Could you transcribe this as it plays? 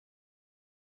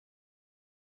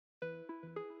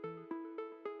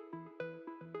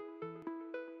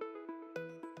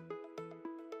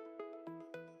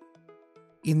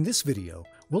In this video,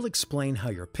 we'll explain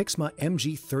how your PIXMA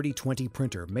MG3020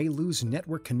 printer may lose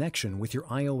network connection with your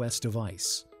iOS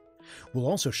device. We'll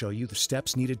also show you the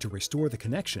steps needed to restore the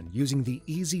connection using the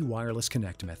Easy Wireless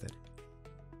Connect method.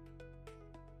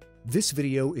 This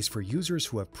video is for users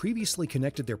who have previously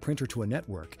connected their printer to a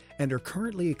network and are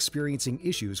currently experiencing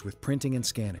issues with printing and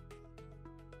scanning.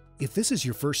 If this is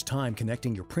your first time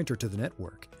connecting your printer to the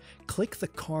network, click the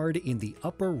card in the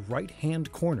upper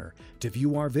right-hand corner to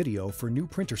view our video for new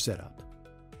printer setup.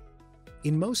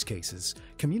 In most cases,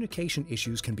 communication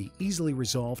issues can be easily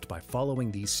resolved by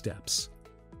following these steps.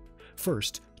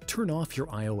 First, turn off your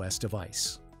iOS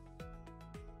device.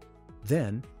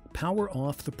 Then, power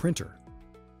off the printer.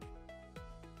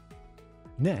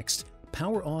 Next,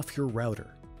 power off your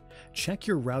router. Check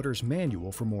your router's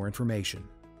manual for more information.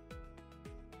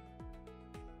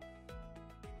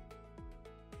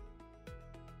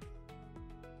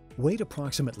 Wait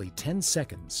approximately 10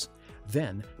 seconds,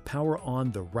 then power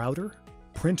on the router,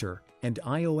 printer, and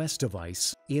iOS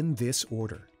device in this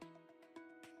order.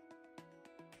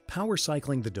 Power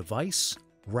cycling the device,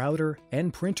 router,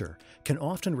 and printer can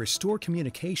often restore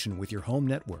communication with your home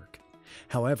network.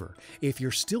 However, if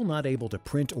you're still not able to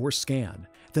print or scan,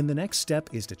 then the next step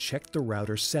is to check the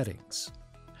router's settings.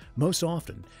 Most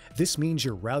often, this means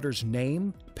your router's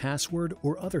name, password,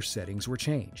 or other settings were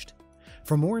changed.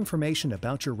 For more information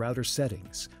about your router's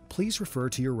settings, please refer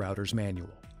to your router's manual.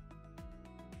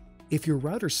 If your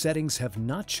router's settings have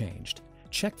not changed,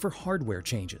 check for hardware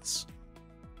changes.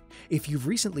 If you've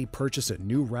recently purchased a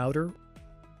new router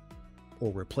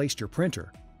or replaced your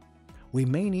printer, we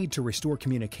may need to restore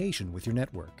communication with your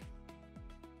network.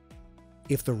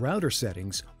 If the router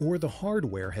settings or the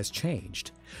hardware has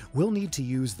changed, we'll need to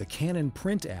use the Canon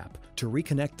Print app to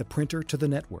reconnect the printer to the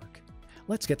network.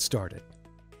 Let's get started.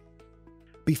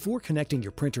 Before connecting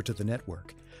your printer to the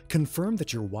network, confirm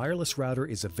that your wireless router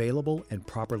is available and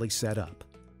properly set up.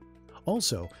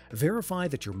 Also, verify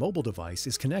that your mobile device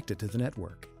is connected to the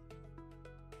network.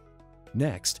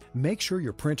 Next, make sure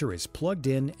your printer is plugged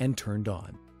in and turned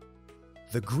on.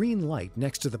 The green light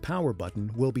next to the power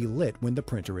button will be lit when the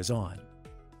printer is on.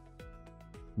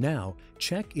 Now,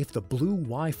 check if the blue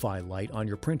Wi-Fi light on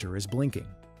your printer is blinking.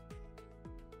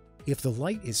 If the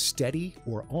light is steady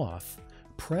or off,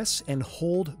 press and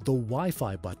hold the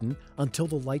Wi-Fi button until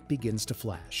the light begins to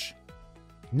flash.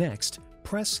 Next,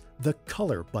 press the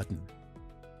color button.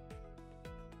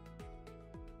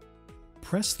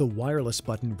 Press the wireless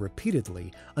button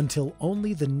repeatedly until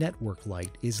only the network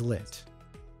light is lit.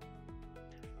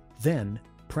 Then,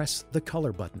 press the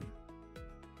color button.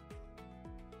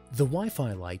 The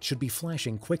Wi-Fi light should be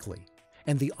flashing quickly,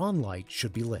 and the on light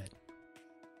should be lit.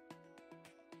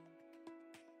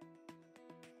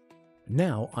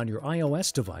 Now, on your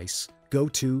iOS device, go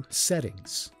to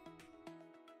Settings.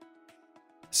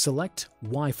 Select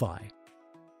Wi-Fi,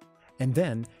 and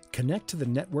then connect to the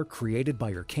network created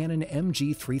by your Canon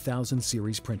MG3020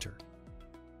 series printer.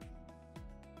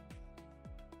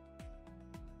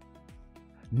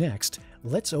 Next,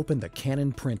 let's open the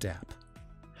Canon Print app.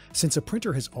 Since a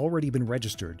printer has already been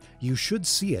registered, you should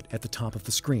see it at the top of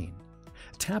the screen.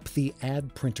 Tap the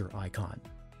Add Printer icon.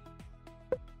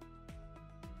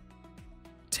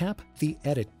 Tap the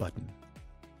Edit button.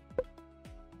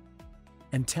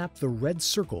 And tap the red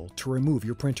circle to remove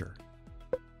your printer.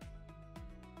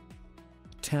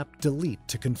 Tap Delete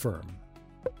to confirm.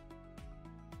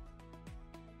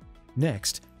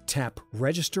 Next, tap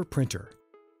Register Printer.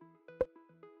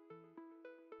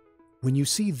 When you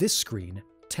see this screen,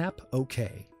 tap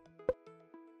OK.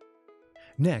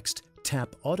 Next,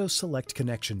 tap Auto Select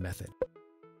Connection Method.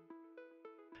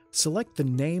 Select the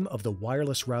name of the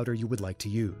wireless router you would like to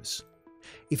use.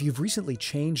 If you've recently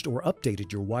changed or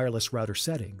updated your wireless router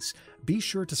settings, be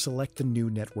sure to select the new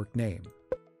network name.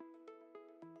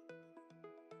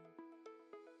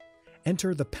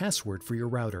 Enter the password for your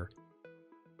router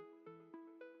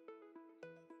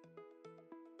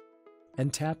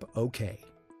and tap OK.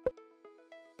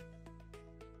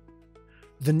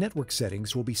 The network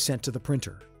settings will be sent to the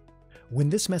printer. When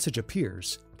this message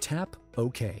appears, tap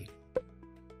OK.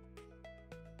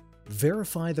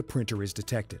 Verify the printer is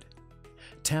detected.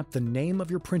 Tap the name of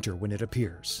your printer when it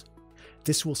appears.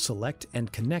 This will select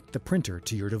and connect the printer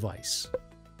to your device.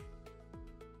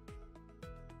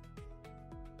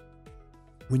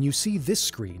 When you see this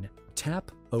screen,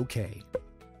 tap OK.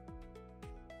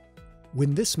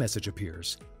 When this message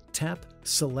appears, tap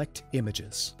Select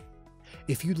Images.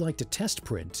 If you'd like to test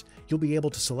print, you'll be able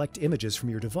to select images from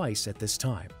your device at this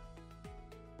time.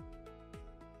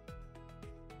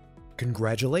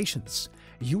 Congratulations!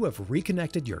 You have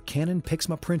reconnected your Canon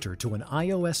PIXMA printer to an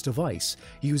iOS device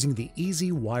using the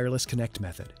Easy Wireless Connect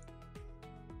method.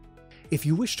 If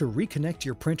you wish to reconnect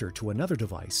your printer to another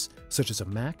device, such as a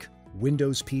Mac,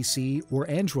 Windows PC, or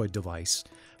Android device,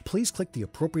 please click the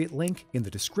appropriate link in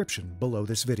the description below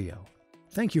this video.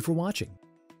 Thank you for watching.